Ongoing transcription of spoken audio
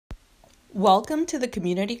Welcome to the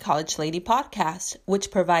Community College Lady podcast,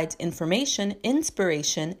 which provides information,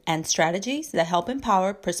 inspiration, and strategies that help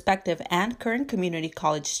empower prospective and current community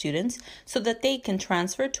college students so that they can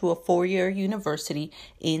transfer to a four-year university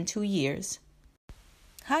in 2 years.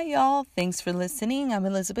 Hi, y'all. Thanks for listening. I'm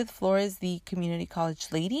Elizabeth Flores, the Community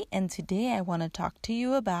College Lady, and today I want to talk to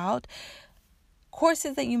you about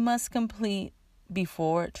courses that you must complete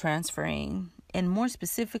before transferring, and more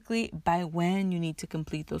specifically, by when you need to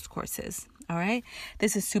complete those courses. All right.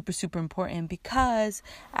 This is super important because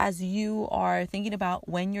as you are thinking about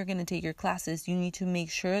when you're going to take your classes, you need to make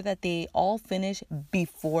sure that they all finish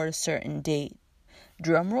before a certain date.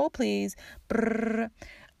 Drum roll, please. Brrr.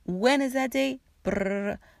 When is that date?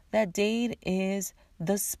 Brrr. That date is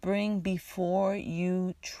the spring before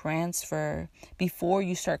you transfer, before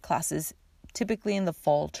you start classes, typically in the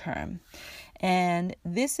fall term. And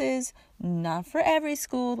this is not for every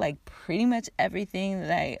school, like pretty much everything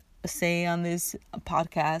that I say on this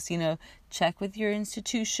podcast, check with your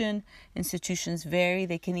institution. Institutions vary.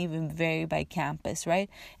 They can even vary by campus, right?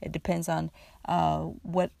 It depends on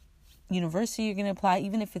what university you're going to apply.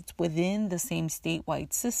 Even if it's within the same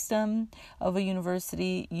statewide system of a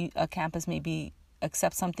university, a campus may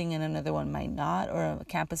accept something and another one might not, or a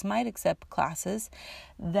campus might accept classes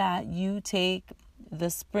that you take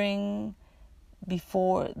the spring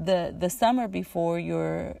before the summer before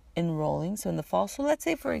you're enrolling, so in the fall. So let's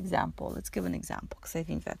say, for example, let's give an example because I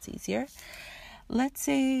think that's easier. Let's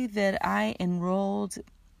say that I enrolled,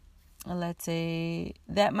 let's say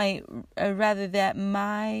that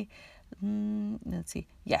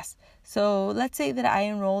so let's say that I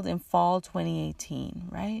enrolled in fall 2018,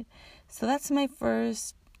 right? So that's my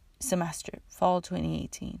first semester, fall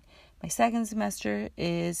 2018. My second semester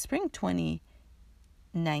is spring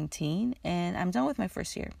 2019, and I'm done with my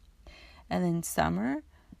first year. And then summer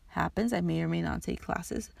happens. I may or may not take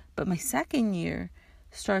classes, but my second year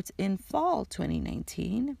starts in fall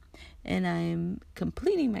 2019, and I'm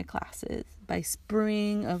completing my classes by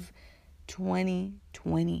spring of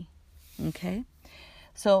 2020. Okay,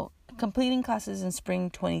 so completing classes in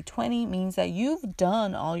spring 2020 means that you've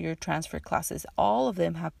done all your transfer classes. All of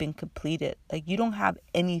them have been completed. Like, you don't have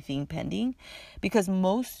anything pending, because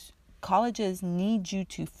most colleges need you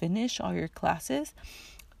to finish all your classes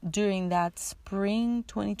during that spring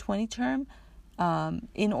 2020 term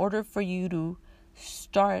in order for you to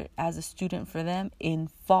start as a student for them in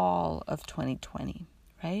fall of 2020,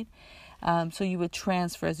 right? So you would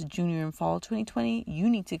transfer as a junior in fall 2020. You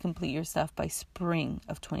need to complete your stuff by spring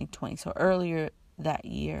of 2020, so earlier that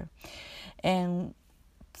year. And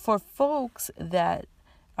for folks that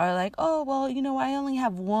are like, oh, well, I only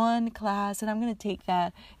have one class and I'm going to take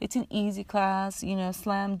that. It's an easy class,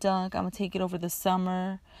 slam dunk. I'm going to take it over the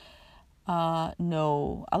summer.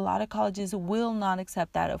 No, a lot of colleges will not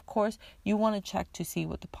accept that. Of course, you want to check to see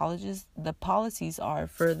what the policies are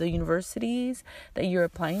for the universities that you're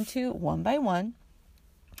applying to one by one,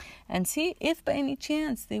 and see if by any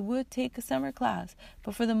chance they would take a summer class.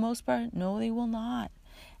 But for the most part, no, they will not.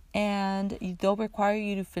 And they'll require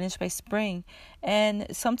you to finish by spring. And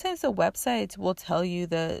sometimes the websites will tell you,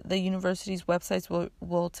 the university's websites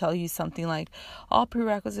will tell you something like, all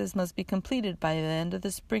prerequisites must be completed by the end of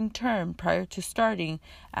the spring term prior to starting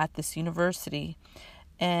at this university.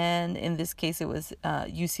 And in this case, it was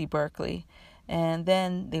UC Berkeley. And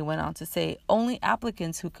then they went on to say, only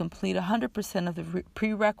applicants who complete 100% of the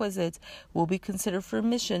prerequisites will be considered for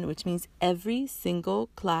admission, which means every single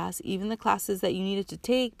class, even the classes that you needed to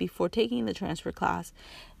take before taking the transfer class,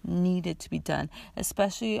 needed to be done,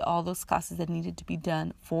 especially all those classes that needed to be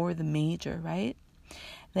done for the major, right?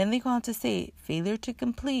 Then they go on to say, failure to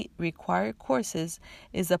complete required courses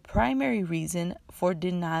is a primary reason for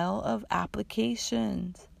denial of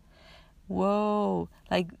applications. Whoa,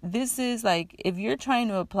 this is if you're trying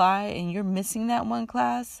to apply and you're missing that one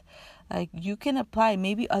class, you can apply.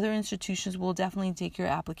 Maybe other institutions will definitely take your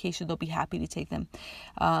application. They'll be happy to take them.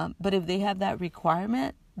 But if they have that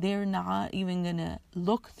requirement, they're not even going to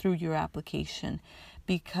look through your application,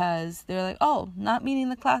 because they're like, oh, not meeting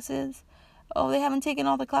the classes. Oh, they haven't taken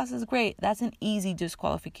all the classes. Great. That's an easy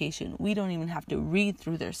disqualification. We don't even have to read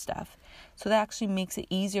through their stuff. So that actually makes it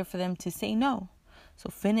easier for them to say no. So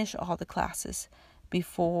finish all the classes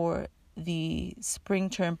before the spring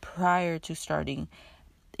term prior to starting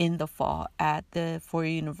in the fall at the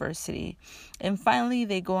four-year university. And finally,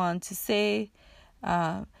 they go on to say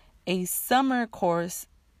a summer course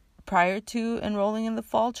prior to enrolling in the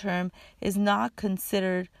fall term is not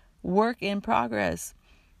considered work in progress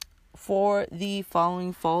for the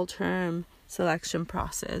following fall term selection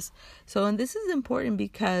process. So, and this is important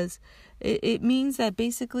because It means that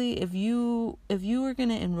basically if you are going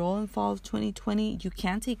to enroll in fall of 2020, you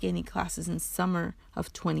can't take any classes in summer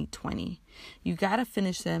of 2020. You got to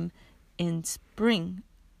finish them in spring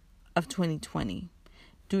of 2020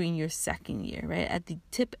 during your second year, right? At the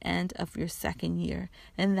tip end of your second year.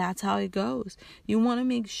 And that's how it goes. You want to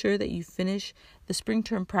make sure that you finish the spring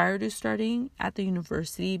term prior to starting at the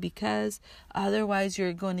university, because otherwise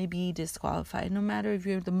you're going to be disqualified. No matter if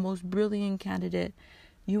you're the most brilliant candidate,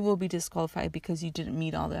 you will be disqualified because you didn't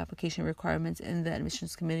meet all the application requirements, and the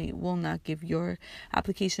admissions committee will not give your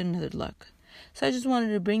application another look. So I just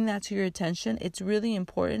wanted to bring that to your attention. It's really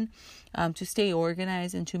important to stay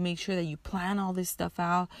organized and to make sure that you plan all this stuff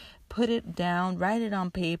out, put it down, write it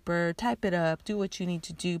on paper, type it up, do what you need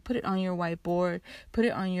to do, put it on your whiteboard, put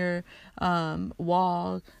it on your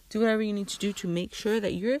wall, do whatever you need to do to make sure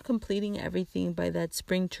that you're completing everything by that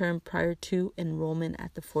spring term prior to enrollment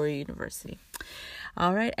at the four-year university.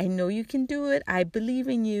 All right, I know you can do it. I believe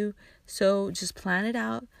in you. So just plan it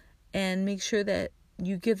out and make sure that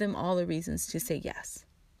you give them all the reasons to say yes.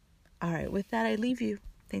 All right, with that, I leave you.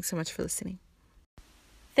 Thanks so much for listening.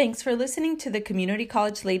 Thanks for listening to the Community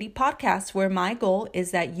College Lady podcast, where my goal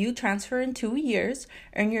is that you transfer in 2 years,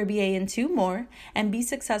 earn your BA in 2 more, and be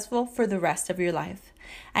successful for the rest of your life.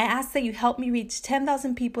 I ask that you help me reach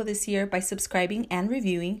 10,000 people this year by subscribing and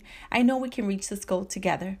reviewing. I know we can reach this goal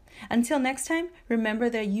together. Until next time, remember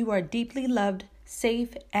that you are deeply loved,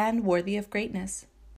 safe, and worthy of greatness.